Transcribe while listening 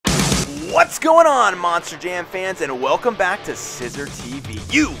What's going on, Monster Jam fans, and welcome back to Scissor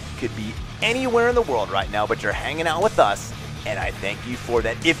TV. You could be anywhere in the world right now, but you're hanging out with us, and I thank you for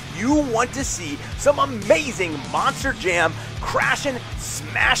that. If you want to see some amazing Monster Jam crashing,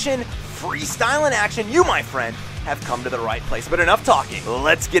 smashing, freestyling action, you, my friend, have come to the right place. But enough talking.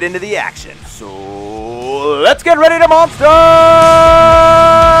 Let's get into the action. So let's get ready to monster!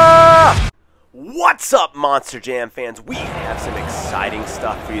 What's up, Monster Jam fans? We have some exciting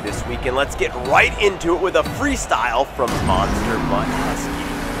stuff for you this week, and let's get right into it with a freestyle from Monster Mutt Husky.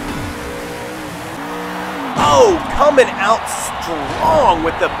 Oh, coming out strong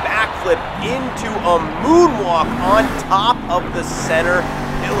with the backflip into a moonwalk on top of the center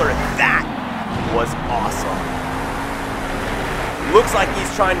pillar. That was awesome. Looks like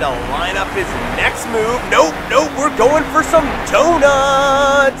he's trying to line up his next move. Nope, we're going for some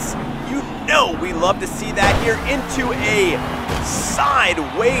donuts. You know we love to see that here into a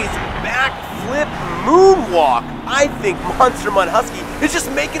sideways backflip moonwalk. I think Monster Mutt Husky is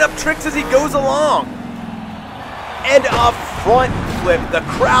just making up tricks as he goes along. And a front flip. The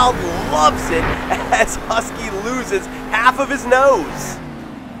crowd loves it as Husky loses half of his nose.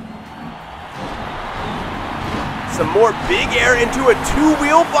 Some more big air into a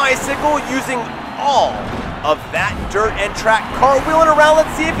two-wheel bicycle using all of that dirt and track. Cartwheeling around. Let's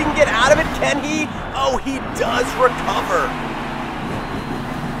see if he can get out of it. Can he? Oh, he does recover.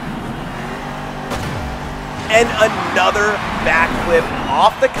 And another backflip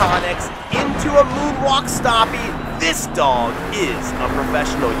off the Connex into a moonwalk stoppie. This dog is a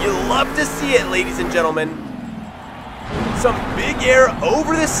professional. You love to see it, ladies and gentlemen. Some big air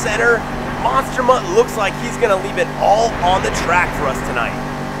over the center. Monster Mutt looks like he's going to leave it all on the track for us tonight.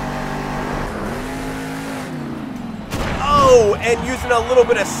 Oh, and using a little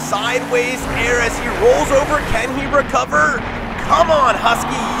bit of sideways air as he rolls over. Can he recover? Come on,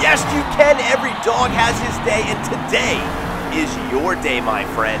 Husky. Yes, you can. Every dog has his day, and today is your day, my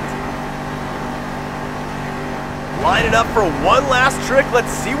friend. Lining up for one last trick.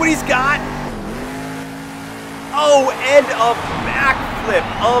 Let's see what he's got. Oh, and a backflip.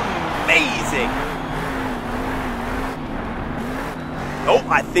 Amazing. Oh,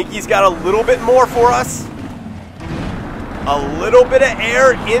 I think he's got a little bit more for us. A little bit of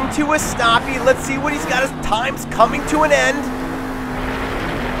air into a stoppie. Let's see what he's got. His time's coming to an end.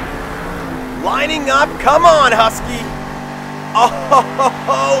 Lining up. Come on, Husky.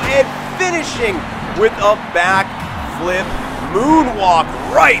 Oh, and finishing with a backflip moonwalk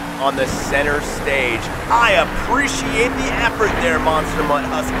right on the center stage. I appreciate the effort there, Monster Mutt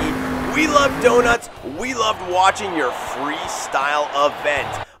Husky. We love donuts. We loved watching your freestyle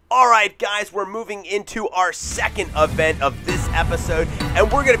event. All right, guys, we're moving into our second event of this episode, and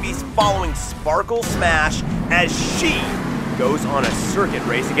we're going to be following Sparkle Smash as she goes on a circuit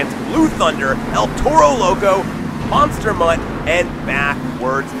race against Blue Thunder, El Toro Loco, Monster Mutt, and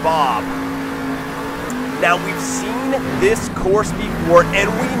Backwards Bob. Now, we've seen this course before,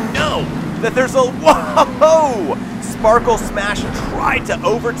 and we know that there's a... Whoa! Sparkle Smash tried to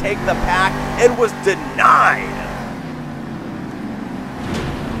overtake the pack and was denied.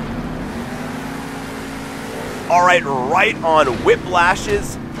 All right, right on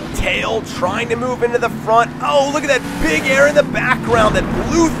Whiplash's tail, trying to move into the front. Oh, look at that big air in the background that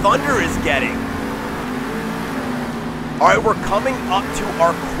Blue Thunder is getting. All right, we're coming up to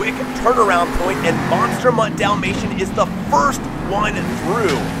our quick turnaround point, and Monster Mutt Dalmatian is the first one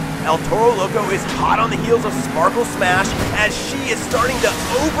through. El Toro Loco is hot on the heels of Sparkle Smash as she is starting to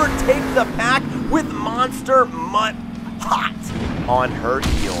overtake the pack with Monster Mutt hot on her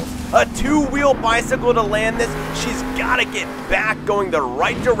heels. A two-wheel bicycle to land this. She's got to get back going the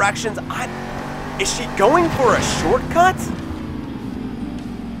right directions. Is she going for a shortcut?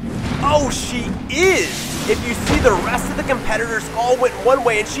 Oh, she is. If you see, the rest of the competitors all went one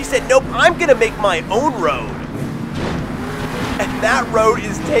way, and she said, nope, I'm going to make my own road. And that road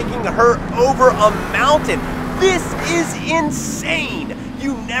is taking her over a mountain. This is insane.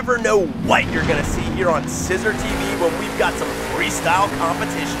 You never know what you're going to see here on Scissor TV when we've got some freestyle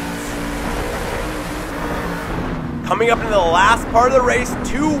competitions. Coming up into the last part of the race,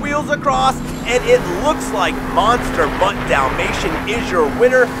 two wheels across, and it looks like Monster Mutt Dalmatian is your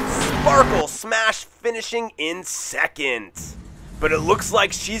winner. Sparkle Smash finishing in second. But it looks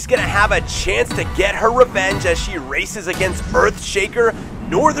like she's going to have a chance to get her revenge as she races against EarthShaker,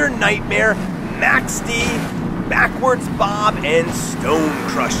 Northern Nightmare, Max D, Backwards Bob, and Stone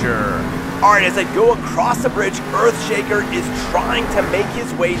Crusher. All right, as I go across the bridge, EarthShaker is trying to make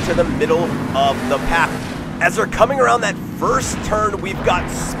his way to the middle of the pack. As they're coming around that first turn, we've got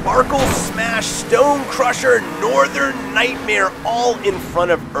Sparkle Smash, Stone Crusher, Northern Nightmare all in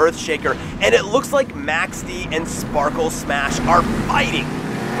front of EarthShaker, and it looks like Max D and Sparkle Smash are fighting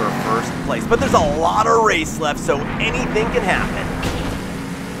for first place. But there's a lot of race left, so anything can happen.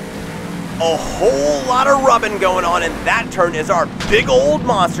 A whole lot of rubbing going on in that turn as our big old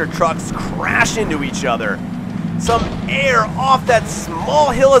monster trucks crash into each other. Some air off that small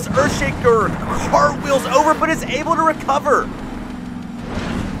hill as EarthShaker cartwheels over but is able to recover.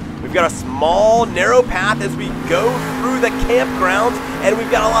 We've got a small narrow path as we go through the campgrounds, and we've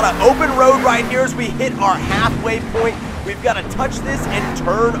got a lot of open road right here as we hit our halfway point. We've got to touch this and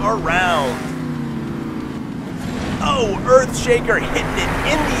turn around. Oh, EarthShaker hitting it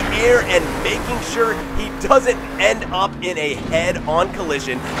in the air and making sure he doesn't end up in a head-on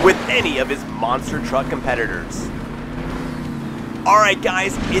collision with any of his monster truck competitors. Alright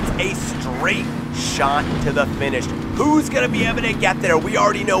guys, it's a straight shot to the finish. Who's going to be able to get there? We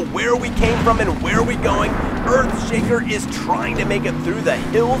already know where we came from and where we're going. EarthShaker is trying to make it through the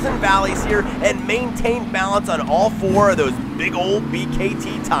hills and valleys here and maintain balance on all four of those big old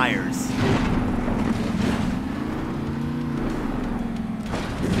BKT tires.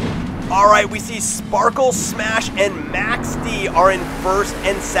 Alright, we see Sparkle Smash and Max D are in first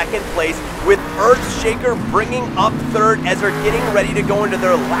and second place, with EarthShaker bringing up third as they're getting ready to go into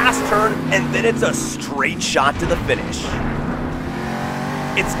their last turn, and then it's a straight shot to the finish.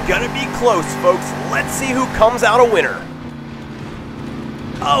 It's gonna be close, folks. Let's see who comes out a winner.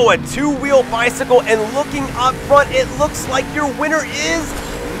 Oh, a two-wheel bicycle, and looking up front, it looks like your winner is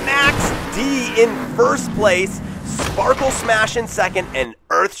Max D in first place, Sparkle Smash in second, and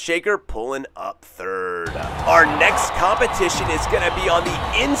EarthShaker pulling up third. Our next competition is going to be on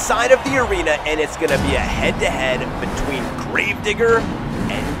the inside of the arena, and it's going to be a head-to-head between Gravedigger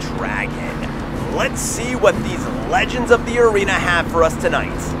and Dragon. Let's see what these legends of the arena have for us tonight.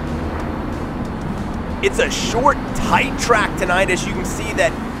 It's a short, tight track tonight, as you can see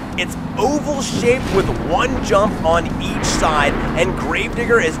that it's oval shaped with one jump on each side, and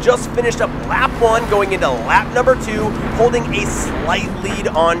Gravedigger has just finished up lap 1, going into lap number 2, holding a slight lead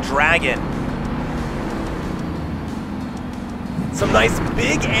on Dragon. Some nice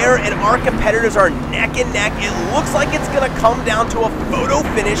big air, and our competitors are neck and neck. It looks like it's going to come down to a photo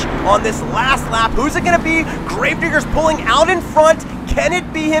finish on this last lap. Who's it going to be? Gravedigger's pulling out in front. Can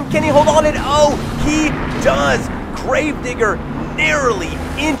it be him? Can he hold on? And oh, he does. Gravedigger narrowly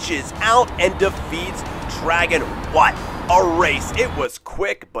inches out and defeats Dragon. What a race. It was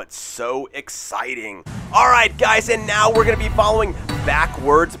quick, but so exciting. All right, guys, and now we're going to be following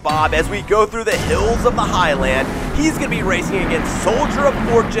Backwards Bob as we go through the hills of the Highland. He's going to be racing against Soldier of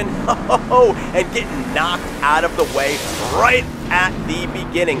Fortune and getting knocked out of the way right at the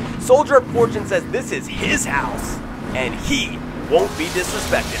beginning. Soldier of Fortune says this is his house, and he won't be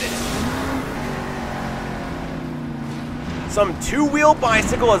disrespected in it. Some two-wheel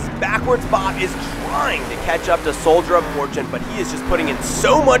bicycle as Backwards Bob is trying to catch up to Soldier of Fortune, but he is just putting in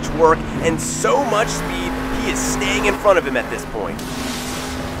so much work and so much speed, he is staying in front of him at this point.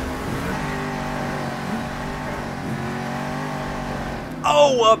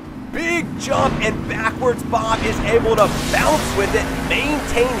 Oh, a big jump, and Backwards Bob is able to bounce with it,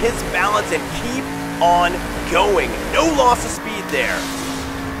 maintain his balance, and keep on going. No loss of speed there.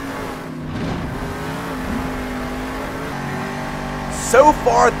 So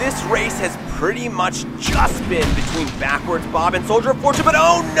far, this race has pretty much just been between Backwards Bob and Soldier of Fortune, but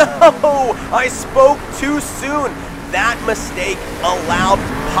oh no! I spoke too soon. That mistake allowed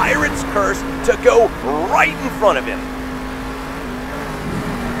Pirate's Curse to go right in front of him.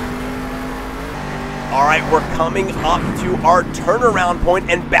 All right, we're coming up to our turnaround point,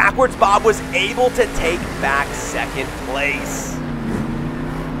 and Backwards Bob was able to take back second place.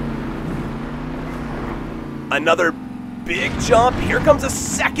 Another big jump. Here comes a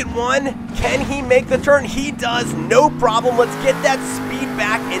second one. Can he make the turn? He does. No problem. Let's get that speed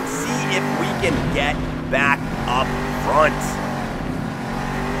back and see if we can get back up front.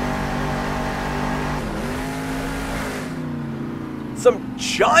 Some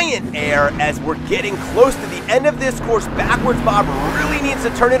giant air as we're getting close to the end of this course. Backwards Bob really needs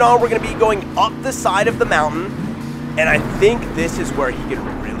to turn it on. We're going to be going up the side of the mountain, and I think this is where he can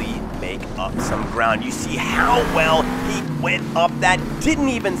really make up some ground. You see how well he went up that, didn't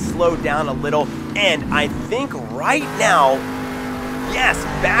even slow down a little, and I think right now, yes,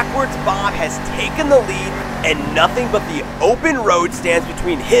 Backwards Bob has taken the lead, and nothing but the open road stands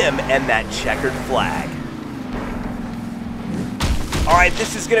between him and that checkered flag. All right,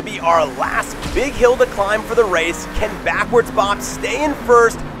 this is going to be our last big hill to climb for the race. Can Backwards Bob stay in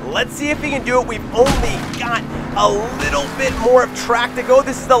first, Let's see if he can do it. We've only got a little bit more of track to go.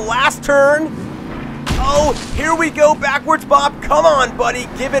 This is the last turn. Oh, here we go, backwards Bob. Come on, buddy.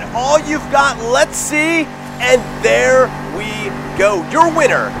 Give it all you've got. Let's see. And there we go. Your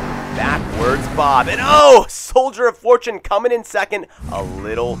winner, backwards Bob. And oh, Soldier of Fortune coming in second. A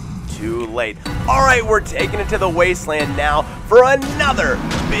little too late. All right, we're taking it to the wasteland now for another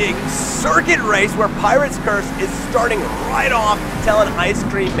big circuit race where Pirate's Curse is starting right off, telling Ice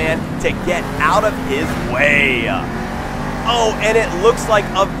Cream Man to get out of his way. Oh, and it looks like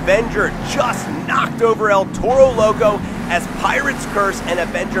Avenger just knocked over El Toro Loco as Pirate's Curse and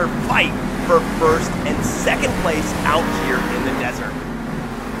Avenger fight for first and second place out here in the desert.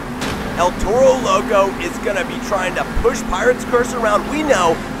 El Toro Loco is going to be trying to push Pirate's Curse around. We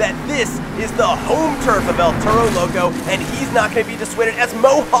know that this is the home turf of El Toro Loco, and he's not going to be dissuaded as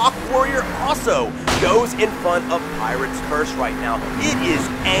Mohawk Warrior also goes in front of Pirate's Curse right now. It is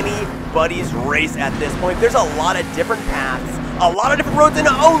anybody's race at this point. There's a lot of different paths, a lot of different roads, and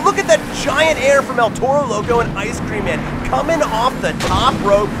oh, look at that giant air from El Toro Loco and Ice Cream Man coming off the top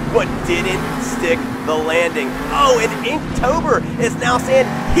rope, but didn't stick the landing. Oh, and Inktober is now saying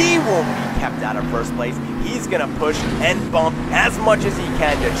he won't be kept out of first place. He's gonna push and bump as much as he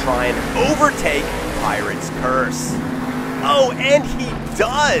can to try and overtake Pirate's Curse. Oh, and he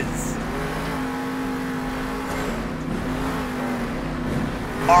does.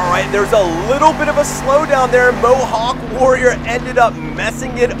 All right, there's a little bit of a slowdown there. Mohawk Warrior ended up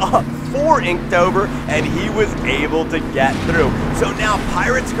messing it up for Inktober, and he was able to get through. So now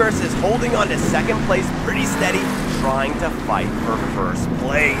Pirate's Curse is holding on to second place pretty steady, trying to fight for first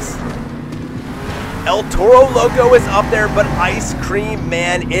place. El Toro Loco is up there, but Ice Cream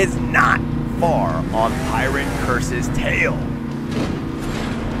Man is not far on Pirate Curse's tail.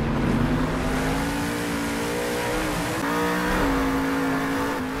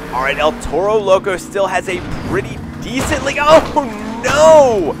 All right, El Toro Loco still has a pretty decent lead. Oh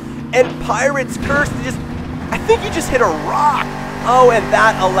no! And Pirate's Curse I think he just hit a rock. Oh, and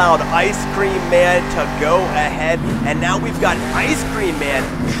that allowed Ice Cream Man to go ahead. And now we've got Ice Cream Man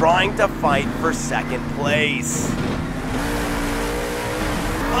trying to fight for second place.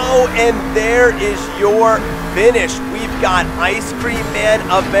 Oh, and there is your finish. We've got Ice Cream Man,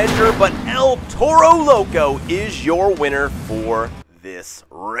 Avenger, but El Toro Loco is your winner for this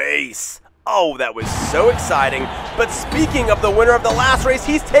race. Oh, that was so exciting. But speaking of the winner of the last race,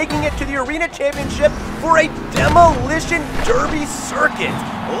 he's taking it to the Arena Championship for a Demolition Derby circuit.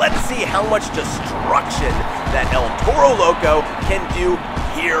 Let's see how much destruction that El Toro Loco can do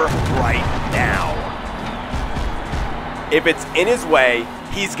here right now. If it's in his way,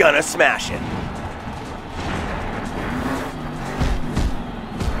 he's gonna smash it.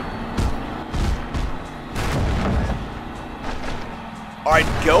 All right,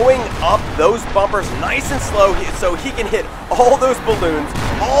 going up those bumpers nice and slow so he can hit all those balloons,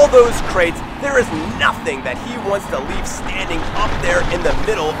 all those crates. There is nothing that he wants to leave standing up there in the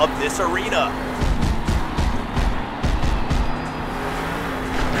middle of this arena.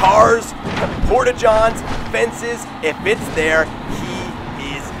 Cars, porta-johns, fences, if it's there,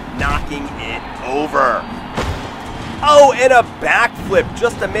 he is knocking it over. Oh, and a backflip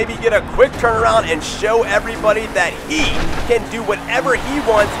just to maybe get a quick turnaround and show everybody that he can do whatever he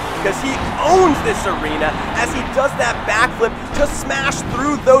wants because he owns this arena as he does that backflip to smash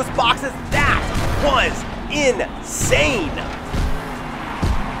through those boxes. That was insane.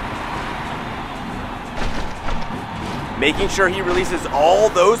 Making sure he releases all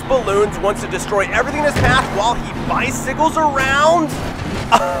those balloons, wants to destroy everything in his path while he bicycles around.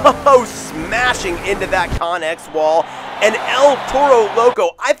 Oh, smashing into that Connex wall. And El Toro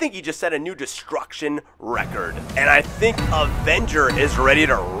Loco, I think he just set a new destruction record. And I think Avenger is ready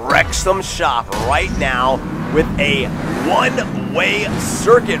to wreck some shop right now with a one-way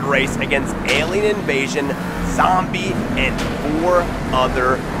circuit race against Alien Invasion, Zombie, and 4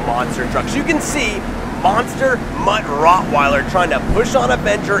 other monster trucks. You can see Monster Mutt Rottweiler trying to push on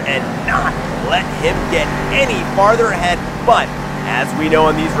Avenger and not let him get any farther ahead. But as we know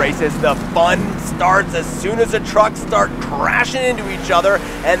in these races, the fun starts as soon as the trucks start crashing into each other,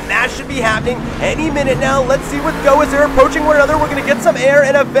 and that should be happening any minute now. Let's see what go as they're approaching one another. We're going to get some air,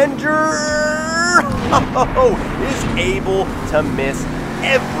 and Avenger is able to miss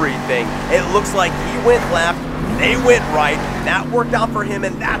everything. It looks like he went left, they went right. That worked out for him,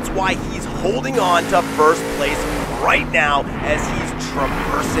 and that's why he's holding on to first place right now as he's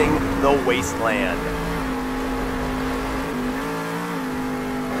traversing the wasteland.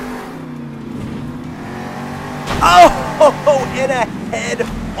 Oh, and a head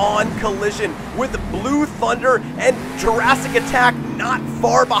head-on collision with Blue Thunder and Jurassic Attack not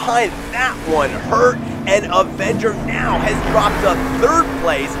far behind. That one hurt, and Avenger now has dropped to 3rd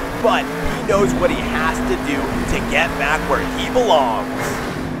place, but he knows what he has to do to get back where he belongs.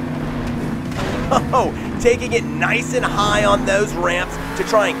 Oh, taking it nice and high on those ramps to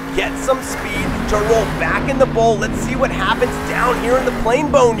try and get some speed to roll back in the bowl. Let's see what happens down here in the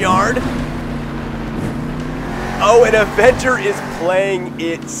Plain Boneyard. Oh, and Avenger is playing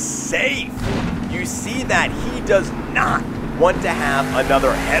it safe. You see that he does not want to have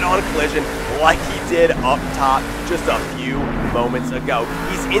another head-on collision like he did up top just a few moments ago.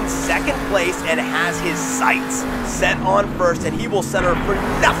 He's in 2nd place and has his sights set on 1st, and he will settle for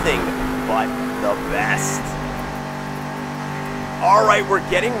nothing but the best. All right, we're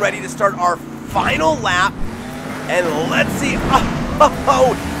getting ready to start our final lap, and let's see.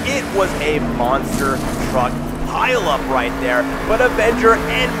 Oh, it was a monster truck pile-up right there, but Avenger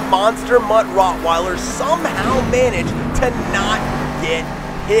and Monster Mutt Rottweiler somehow managed to not get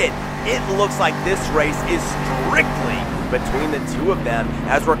hit. It looks like this race is strictly between the two of them.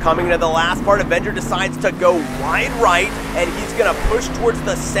 As we're coming to the last part, Avenger decides to go wide right, and he's gonna push towards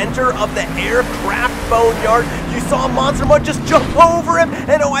the center of the aircraft boneyard. You saw Monster Mutt just jump over him,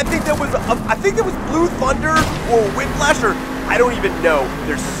 and oh, I think that was Blue Thunder or Whiplash, or I don't even know.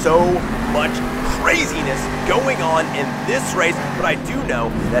 There's so much craziness going on in this race, but I do know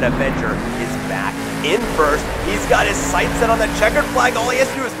that Avenger is back in 1st. He's got his sights set on the checkered flag. All he has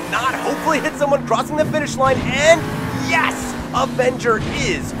to do is not hopefully hit someone crossing the finish line, and yes, Avenger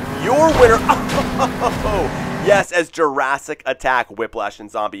is your winner. Oh, yes, as Jurassic Attack, Whiplash, and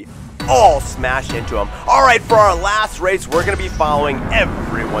Zombie all smash into him. All right, for our last race, we're going to be following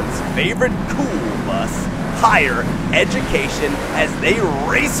everyone's favorite cool bus, Higher Education, as they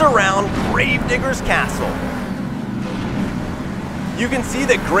race around Gravedigger's Castle. You can see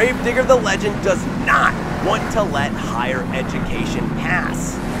that Gravedigger the Legend does not want to let Higher Education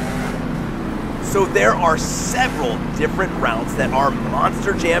pass. So there are several different routes that our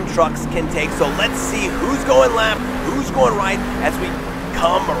Monster Jam trucks can take. So let's see who's going left, who's going right, as we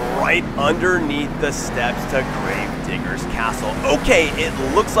come right underneath the steps to Gravedigger's Castle. Okay, it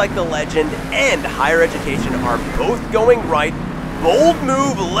looks like the Legend and Higher Education are both going right. Bold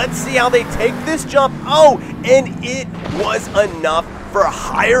move, let's see how they take this jump. Oh, and it was enough for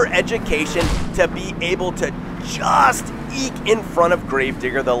Higher Education to be able to just eke in front of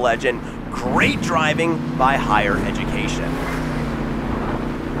Gravedigger the Legend. Great driving by Higher Education.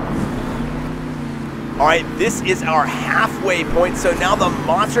 All right, this is our halfway point, so now the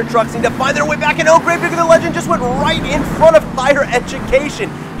monster trucks need to find their way back, and oh, Gravedigger the Legend just went right in front of Higher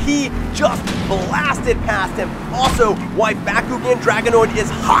Education. He just blasted past him. Also, why Bakugan Dragonoid is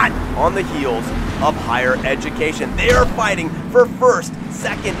hot on the heels of Higher Education. They are fighting for 1st,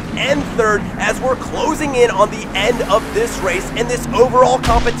 2nd, and 3rd as we're closing in on the end of this race and this overall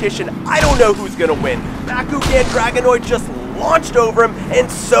competition. I don't know who's gonna win. Bakugan Dragonoid just launched over him, and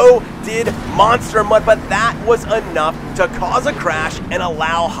so did Monster Mutt, but that was enough to cause a crash and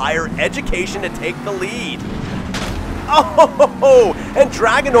allow Higher Education to take the lead. Oh, and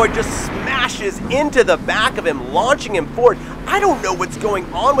Dragonoid just smashes into the back of him, launching him forward. I don't know what's going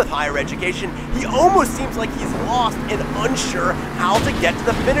on with Higher Education. He almost seems like he's lost and unsure how to get to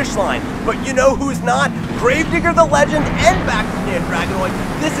the finish line. But you know who's not? Gravedigger the Legend and Bakugan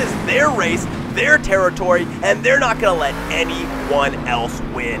Dragonoid. This is their race, their territory, and they're not going to let anyone else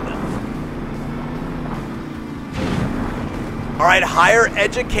win. All right, Higher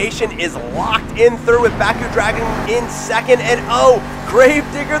Education is locked in 3rd with Baku Dragon in 2nd, and oh,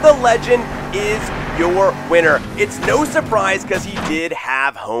 Gravedigger the Legend is your winner. It's no surprise because he did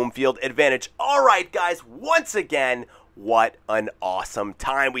have home field advantage. All right, guys, once again, what an awesome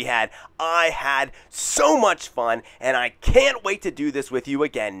time we had. I had so much fun, and I can't wait to do this with you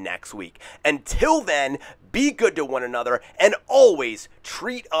again next week. Until then, be good to one another, and always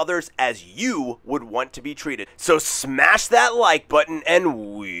treat others as you would want to be treated. So smash that like button,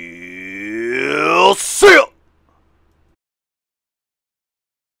 and we'll